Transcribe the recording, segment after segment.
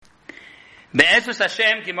Be'ezus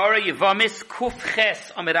Hashem, Gemara Yevamos, Kuf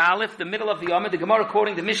Ches, Amid Aleph, the middle of the Amid, the Gemara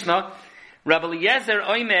quoting the Mishnah, Rabbi Eliezer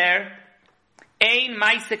Oimer, Ein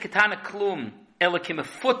Maise Ketana Klum, Elakim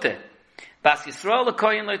Fute, Bas Yisrael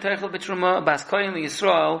Lekoyin Lo Toichel B'Truma, Bas Koyin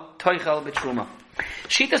Yisrael Toichel B'Truma.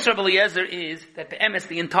 Shitas Rabbi Eliezer is that be'emes,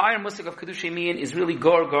 the entire musik of Kedushay Miyan is really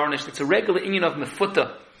garnished. It's a regular inyan of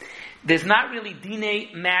Mefuta. There's not really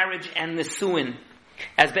Dinei, marriage, and Nesuin.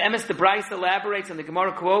 As be'emes, the Bryce elaborates and the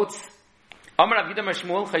Gemara quotes, Amar Rav Yudam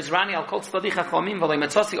Shmuel Chayzrani al Kol Tzadi Chachamim V'Loi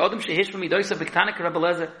Matzasi Odom Shehish V'Midoysa B'Ktanik Rabbi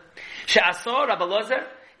Eliezer She'asor Rabbi Eliezer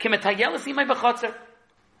Kemetayel Imay B'Chotzer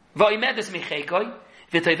V'Oimedes Micheikoi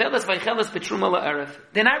V'Toiveles V'Icheles B'Truma La'erev.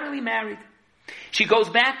 They're not really married. She goes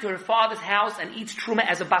back to her father's house and eats truma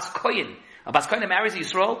as a bas koyin. A bas koyin that marries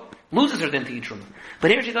Yisrael loses her din to eat truma.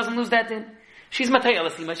 But here she doesn't lose that din. She's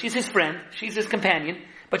Matayel, she's his friend, she's his companion,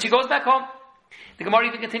 but she goes back home. The Gemara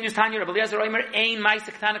even continues, Tanya, Rabbi Eliezer Oimer, Ein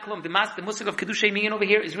Maisek Tanaklum. The musik of Kedushay Miyan over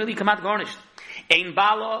here is really kamat garnished. Ein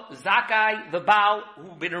Bala, Zakai, the Baal,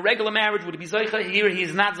 who in a regular marriage would be Zoicha, here he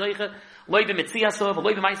is not Zoicha. Loi b'metziaso,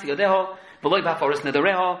 v'loi b'maisi yodeho, v'loi b'aforos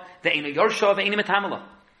nedereho, v'einu yorsho, v'einu metamela.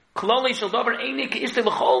 Kloli shel davar eini ke'ishtei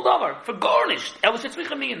l'chol davar, for garnished. El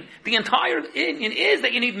shetzricha miyan. The entire inyan is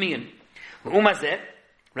that you need miyan. U'mazeh,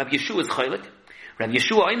 Rabbi Yeshua is chaylik. Rabbi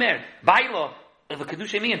Yeshua Oimer, Baila, of a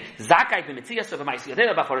Kedushay Miyan, Zakai b'metzias of a Maisi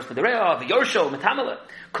Yadeh, B'aforos Nedereah, V'yorsho, Metamela,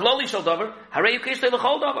 Kloli shel davar, Harei ke'ishtei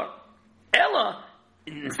l'chol davar. Ella,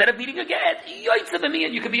 instead of needing a get, yoytze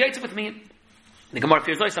b'miyan, you could be yoytze with miyan. The Gemara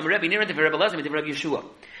fears lois, I'm a Rebbe near to Rebbe Elazar, Rabbi Yeshua.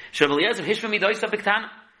 So Rabbi Elazar, Hishva midoysa b'ktana.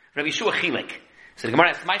 Rabbi Yeshua chilek. So the Gemara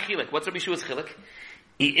asks, my chilek, what's Rabbi Yeshua's chilek?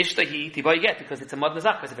 Ishtahi tiboy get, because it's a mud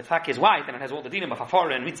nazach, because if it's fak his wife, then it has all the dinim of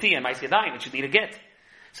hafara and mitzi and ma'isi yadayim, it should need a get.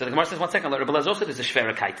 So the Gemara says, 1 second, Rabbi Elazar also is a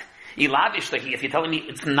shverakite. Ilav ishtahi, if you're telling me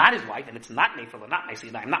it's not his wife, and it's not nefila, not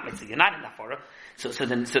ma'isi yadayim, not mitzi, you're not in hafara, so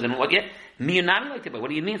then what get? Miyunami like tiboy, what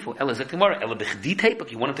do you mean for? Ela zek Gemara, ela b'chdi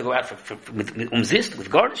tape, you want him to go out with umzist, with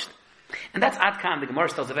garnished? And that's Adkan, the Gemara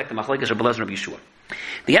tells the vector, Machlekes Rabbi Elazar and Rabbi Yeshua.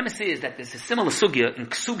 The emes is that there's a similar sugya in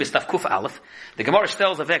Ksubis Taf Kuf Aleph. The Gemara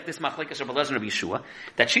tells the vector, this Machlekes Rabbi Elazar and Rabbi Yeshua,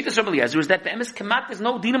 that Shitas Rabbi Eliezer is that the emes Kemat, there's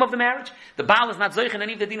no dinam of the marriage. The Baal is not Zoich in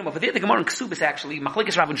any of the dinam. Over there, the Gemara in Ksubis actually,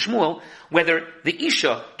 Machlekes Rav and Shmuel, whether the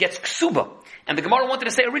Isha gets Ksuba. And the Gemara wanted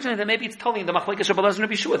to say originally that maybe it's totally in the Machlekes Rabbi Elazar and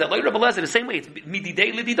Rabbi Yeshua, that like Rabbi Elazar, the same way, it's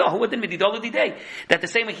Mididei Lidida, who would then Mididol Lididei, that the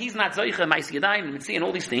same way he's not Zoich and Ma'isi Yadayim and Mitzi and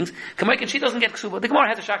all these things, Kamek and she doesn't get Ksuba. The Gemara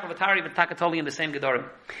has a Shakra Vatari, but Takatoli in the same Gedarim.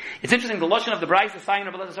 It's interesting, the Lashon of the Bryce is saying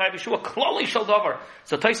Rabbi Elazar Rabbi Yeshua, Kloli Shel Dover.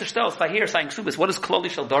 So Tosha tells by here saying Ksubis, what is Kloli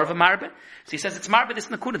Shel Dover Marbe? So he says it's Marbe, this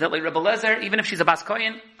Nakuda, that like Rabbi Elazar, even if she's a Bas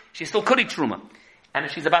Koyin, she still could eat Truma. And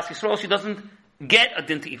if she's a Bas Yisrael, she doesn't get a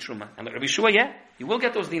din to eat Truma. And like Rabbi Yeshua, yeah, you will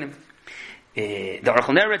get those dinim. The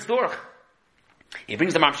Aruch Ner reads Dorch. He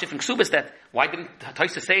brings the Marmshif in Ksubis that, why didn't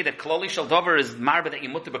Tosha say that Kloli Shel Dover is Marbe that you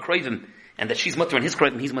mutter b'kroivim, and that she's mutter in his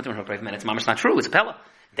kroivim, he's mutter in her kroivim, and it's Mamash not true, it's a Pella.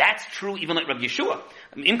 That's true even like Rabbi Yeshua.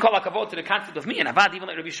 In Kol HaKavod to the concept of Miyan, Avad even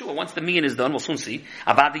like Rabbi Yeshua. Once the Miyan is done, we'll soon see.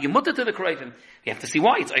 Avad you mutter to the Kroivim. You have to see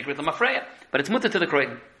why. It's Oikrit L'Mafreya. But it's mutter to the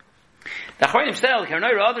Kroivim. The Achronim tell,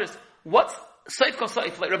 Hernoira others, what's Seif Kol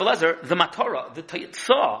Seif, like Rabbi Elazar, the Matorah, the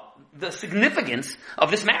Tayitzah, the significance of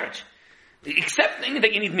this marriage. Except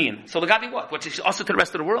that you need Miyan. So the Gabi what? Which is also to the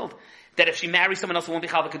rest of the world. That if she marries someone else who won't be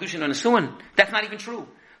Chal Kedushin or Nesuin, that's not even true.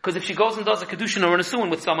 Because if she goes and does a kedushin or a nesuin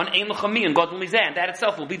with someone, ein l'chami and God will and that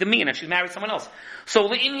itself will be the mean, and she's married someone else. So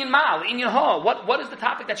le'inyan ma, le'inyan ha. What is the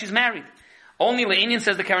topic that she's married? Only le'inyan,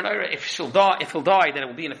 says the Karen Oira, if he'll die, then it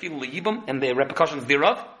will be in a filu le'yibum and the repercussions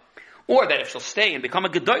thereof, or that if she'll stay and become a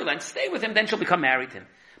gedoyla and stay with him, then she'll become married to him.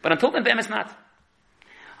 But until then, is not.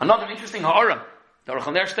 Another interesting ha'ara, the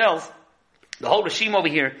Aruch Ner tells the whole regime over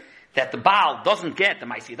here that the Baal doesn't get the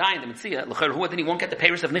Ma'isi Yadayim, the Mitzvah, l'cher huah, then he won't get the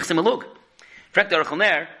payers of Nichsim Elug. Rabbi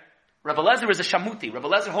Elazar is a shamuti. Rabbi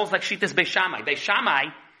Elazar holds like Shitas Beis Shammai. Beis Shammai,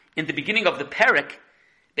 in the beginning of the Perek,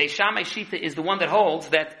 Beis Shammai Shita is the one that holds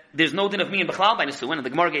that there's no din of Miyan B'chlal by Nesuin, and the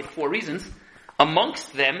Gemara gave 4 reasons.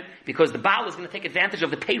 Amongst them, because the Baal is going to take advantage of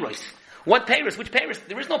the Peiros. What Peiros? Which Peiros?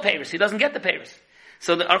 There is no Peiros. He doesn't get the Peiros.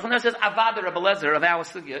 So the Aruch Ner says, Avad Rabbi Elazar of our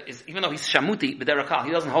sugya is, even though he's shamuti, b'derakal,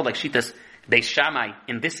 he doesn't hold like Shitas Beis Shammai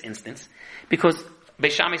in this instance, because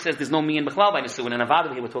Beis Shammai says there's no Miyan B'chlal by Nesuin, and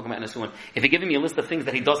Avada here we're talking about Nesuin. If you give me a list of things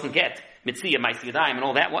that he doesn't get, Mitzvah, Ma'isi Yadayim, and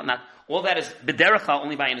all that, whatnot, all that is B'derachal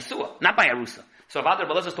only by a Nesua, not by Arusa. So Avada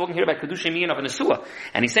Rabbi Elazar is talking here about Kedushay Miyan of a Nesua,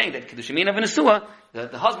 and he's saying that Kedushay Miyan of a Nesua,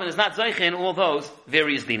 the husband is not Zeiche in all those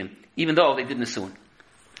various dinim, even though they did Nesuin.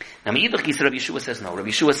 Now, Meidach Gisa, Rabbi Yeshua says no. Rabbi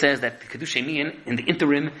Yeshua says that the Kedushay Mian, in the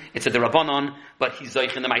interim, it's a Derabanan, but he's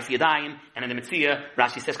Zoich in the Maisi Yadayim, and in the Metzia,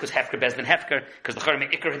 Rashi says, because Hefker Bezdin Hefker, because the Chorme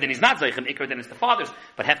Iker, then he's not Zoich, and Iker, then it's the father's,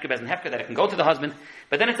 but Hefker Bezdin Hefker, that it can go to the husband.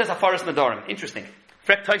 But then it says Hafaras Nadorim. Interesting.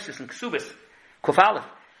 Frek Toisus and Ksubis, Kuf Aleph.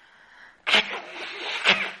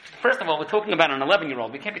 First of all, we're talking about an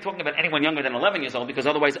 11-year-old. We can't be talking about anyone younger than 11 years old, because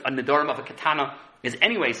otherwise a Nadorim of a Katana is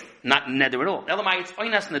anyways not Neder at all. Elamai, it's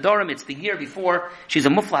Oinas Nadorim, it's the year before, she's a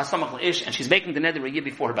Mufla HaSamach L'Ish, and she's making the Neder a year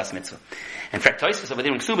before her Bas Mitzvah. And Frek Toisus over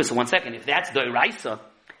there in Ksubis, so 1 second, if that's Doiraisa,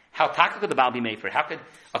 how could the Baal be made for? How could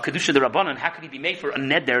a Kedusha the Rabbanon, how could he be made for a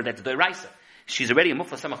Neder that's Doiraisa? She's already a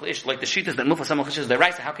Mufla HaSamach L'Ish, like the Shitas that Mufla HaSamach L'Ish is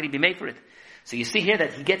Doiraisa, how could he be made for it? So you see here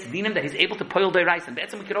that he gets dinim that he's able to poil deirais, and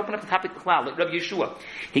that's when we could open up the topic of like Rabbi Yeshua.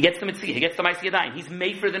 He gets the mitzvah, he gets the ma'aseh yadayim. He's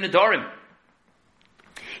made for the nedarim.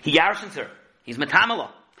 He yarshins her. He's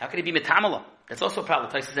metamala. How could he be metamala? That's also a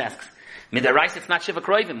problem. Taisus asks. Midairais, it's not shiva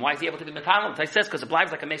kroivim. Why is he able to be metamala? Taisus says because it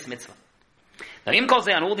blives like a mes mitzvah. Now, Im calls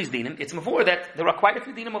on all these dinim. It's before that there are quite a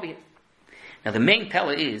few dinim over here. Now, the main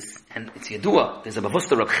pella is, and it's Yadua, there's a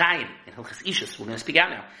bavusta Reb Chaim in Hilchas Ishus. We're going to speak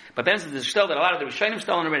out now. But then there's a shtel that a lot of the Rishonim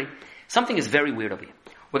shtel on already. Something is very weird over here.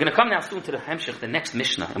 We're going to come now soon to the Hemshech, the next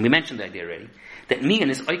Mishnah, and we mentioned the idea already, that Mian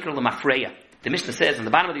is Oiker L'Mafreya. The Mishnah says in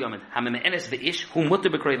the bottom of the Yomid, HaMe'enes Ve'ish, Hu Mutter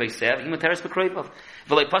B'Kroi V'Yisev, Hi Muteres B'Kroi Vav,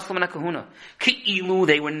 V'Loi Paslu Min HaKahuna. Ki Ilu,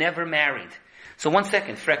 they were never married. So 1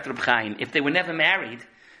 second, Frekt Reb Chaim, if they were never married,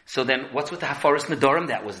 so then what's with the Hafaras Nedarim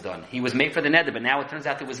that was done? He was made for the Neder, but now it turns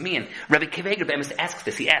out it was Mian. Rabbi Kiveger Be'emes asks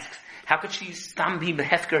this, he asks, how could she stam be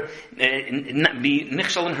behefker, be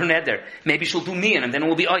nichshal in her Neder? Maybe she'll do Mian, and then it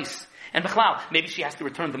will be ice. And Bechlal, maybe she has to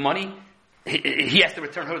return the money. He has to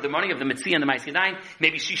return her the money of the Mitzvah and the Ma'aseh Yadayim.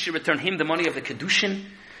 Maybe she should return him the money of the Kedushin.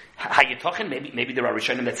 Hayitochin. Maybe there are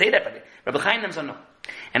Rishonim that say that, but Rabbi Chaim them no.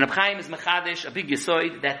 And Rabbi Chaim is Mechadish, a big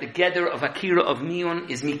Yesoid, that the gather of Akira of Mion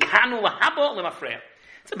is Mikanu Lahabo Lemafreya.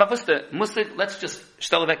 So, Musik, let's just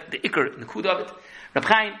stell back the Iker, the Kud of it. Rabbi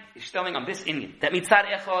Chaim is telling on this Indian, that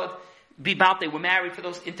Mitzad Echad, Bibal, they were married for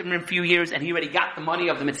those interim few years, and he already got the money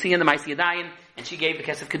of the Mitzvah and the Ma'aseh Yadayim, and she gave the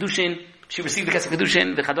Kesef Kedushin, she received the Kesef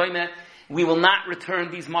Kedushin, the Chadoime. We will not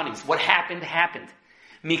return these monies. What happened, happened.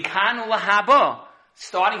 Mikanu lahaba,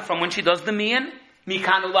 starting from when she does the mian,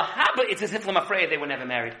 Mikanu lahaba, it's as if Lamafreya, they were never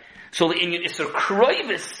married. So the Inyan is her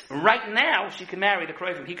kroivis, right now, she can marry the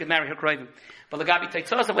kroivim, he could marry her kroivim. But the Gabi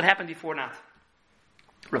Teitzasa, what happened before not?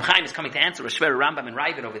 Reb Chaim is coming to answer a Shver Rambam and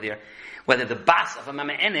Ravid over there, whether the bas of a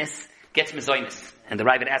Mama Enes gets mezoinis. And the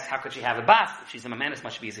Ravid asks, how could she have a bas? If she's a Mama Enes,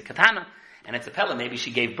 must she be a katana? And it's a pella, maybe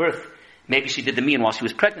she gave birth. Maybe she did the mian while she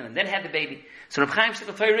was pregnant and then had the baby. So Reb Chaim's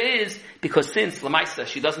Torah is, because since Lamaisa,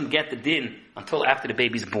 she doesn't get the din until after the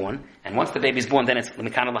baby's born, and once the baby's born, then it's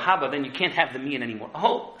Lemikana Lahaba, then you can't have the mian anymore.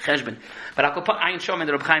 Oh, cheshbon. But I'll put Ayin Shom and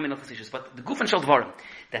the Reb Chaim in Hilchos Ishus. But the Guf and Shel Dvarim,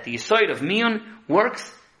 that the Yisoid of mian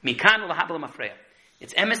works, Mikana Lahaba Lemafreya.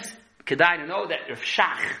 It's emes, kedai to know that Rav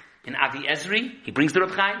Shach in Avi Ezri, he brings the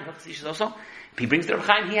Reb Chaim, in Hilchos Ishus also, if he brings the Reb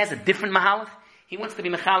Chaim, he has a different mahalach. He wants to be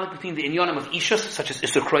mechalik between the inyonim of ishus, such as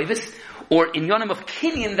Isur Kroivis, or inyonim of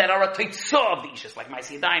kinyan that are a teitzah of the ishus, like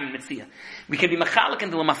Ma'aseh Yadayim and Mitzvah. We can be mechalik in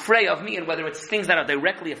the lamafreya of me, and whether it's things that are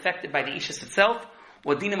directly affected by the ishus itself,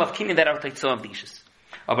 or dinim of kinyan that are a teitzah of the ishus.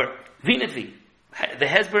 Aber, vinetvi, the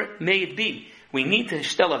hezber may it be, we need to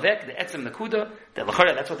shtel avek, the etzem nekuda, the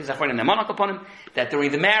lachara, that's what he's achronim nemanach upon him, that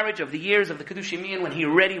during the marriage of the years of the Kedushim Mian, when he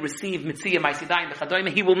already received Mitzvah, Ma'aseh Yadayim, the Chadoime,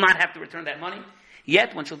 he will not have to return that money.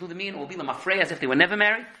 Yet, when she'll do the mean, it will be lamafrei as if they were never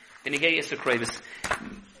married. Then you get Yisur Kroivis.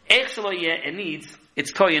 It needs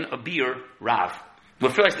its toyin a beer rav.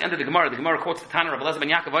 We'll feel at the end of the Gemara. The Gemara quotes the Tana Rabbi Elazar ben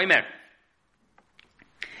Yaakov Omer.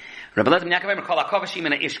 Rabbi Elazar ben Yaakov Omer, Kol hakavashim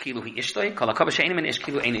in a ish kilu hi ishtoi, Kol hakavashim in a ish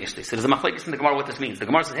kilu ein ishtoi. So there's a machlekes in the Gemara what this means. The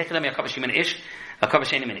Gemara says, Hechidam yakavashim in a ish,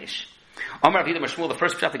 hakavashim in a ish. Omer Avidim Shmuel, the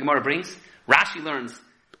first shot the Gemara brings, Rashi learns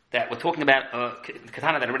that we're talking about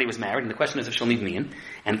katana that already was married, and the question is if she'll need mian.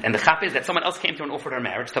 And the chap is that someone else came to her and offered her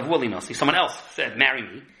marriage, tavu alinosi, someone else said, marry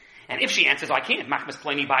me. And if she answers, I can't, machmas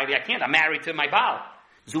pleni baili, I can't, I'm married to my baal.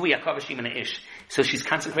 Zui akavashim and ish. So she's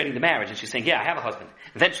consecrating the marriage, and she's saying, yeah, I have a husband.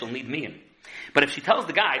 Then she'll need mian. But if she tells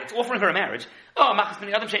the guy that's offering her a marriage, oh, machmas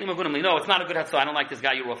pleni adam she'enim avunim, no, it's not a good hatzah, I don't like this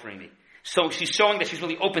guy you're offering me. So she's showing that she's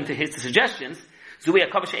really open to his suggestions, Zui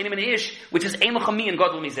akavashim and ish, which is ein l'cha mian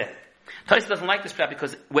gadol mizeh. Taisa doesn't like this trap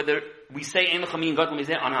because whether we say Ein L'Chamin Gadol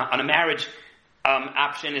Mizeh on a marriage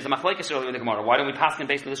option is a machlekes earlier in the Gemara. Why don't we pass him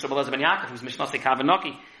based on this Rabbi Elazar ben Yaakov who's Mishnasei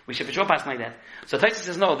Kavanoki? We should for sure pass like that. So Taisa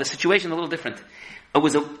says no, the situation is a little different. It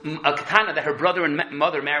was a katana that her brother and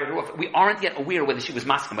mother married her off. We aren't yet aware whether she was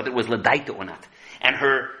masking, whether it was Ladaita or not. And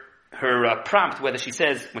her prompt, whether she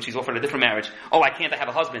says when she's offered a different marriage, oh, I can't, I have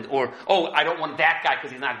a husband, or oh, I don't want that guy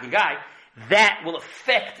because he's not a good guy. that will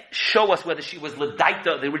show us whether she was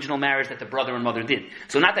l'daita, the original marriage that the brother and mother did.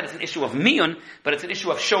 So not that it's an issue of miyun, but it's an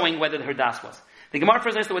issue of showing whether her das was. The Gemara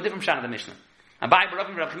first understood a different shot of the Mishnah.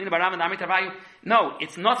 No,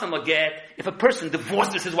 it's not a get. If a person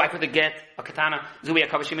divorces his wife with a get, a katana, zui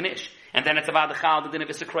akavashim anish. And then it's about the chal, the din of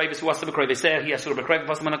his akroivis, who was the akroivis, say, he has surah akroivis,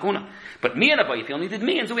 was the manakuna. But me and Abai, if he only did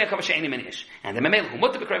me, and zui akavashim anish. And the memel, who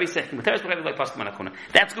mut the akroivis, say, muteris akroivis, like pas the manakuna.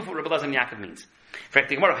 That's good for Rabbi Elazar and Yaakov means. In fact,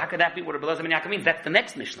 the Gemara, how could that be what Rabbi Elazar and Yaakov means? That's the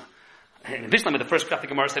next Mishnah. In Vishlam, the first Prat, the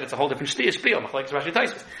Gemara said it's a whole different spiel.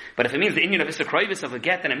 But if it means the Inyan of Issa Kroivis of a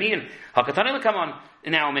get and a mean, Hakatani will come on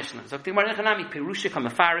in our Mishnah. So the Gemara Nechanami, Perusha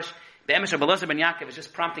Kamafarish, the Emesh Rabbi Elazar ben Yaakov is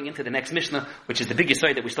just prompting into the next Mishnah, which is the biggest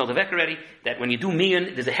side that we still have already, that when you do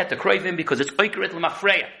Mian, there's a het to Kroivim because it's Oikeret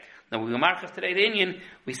L'mafreya. Now, we will mark today the Inyan,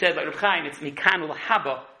 we said by Reb Chaim, it's Mikan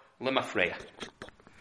L'haba L'mafreya.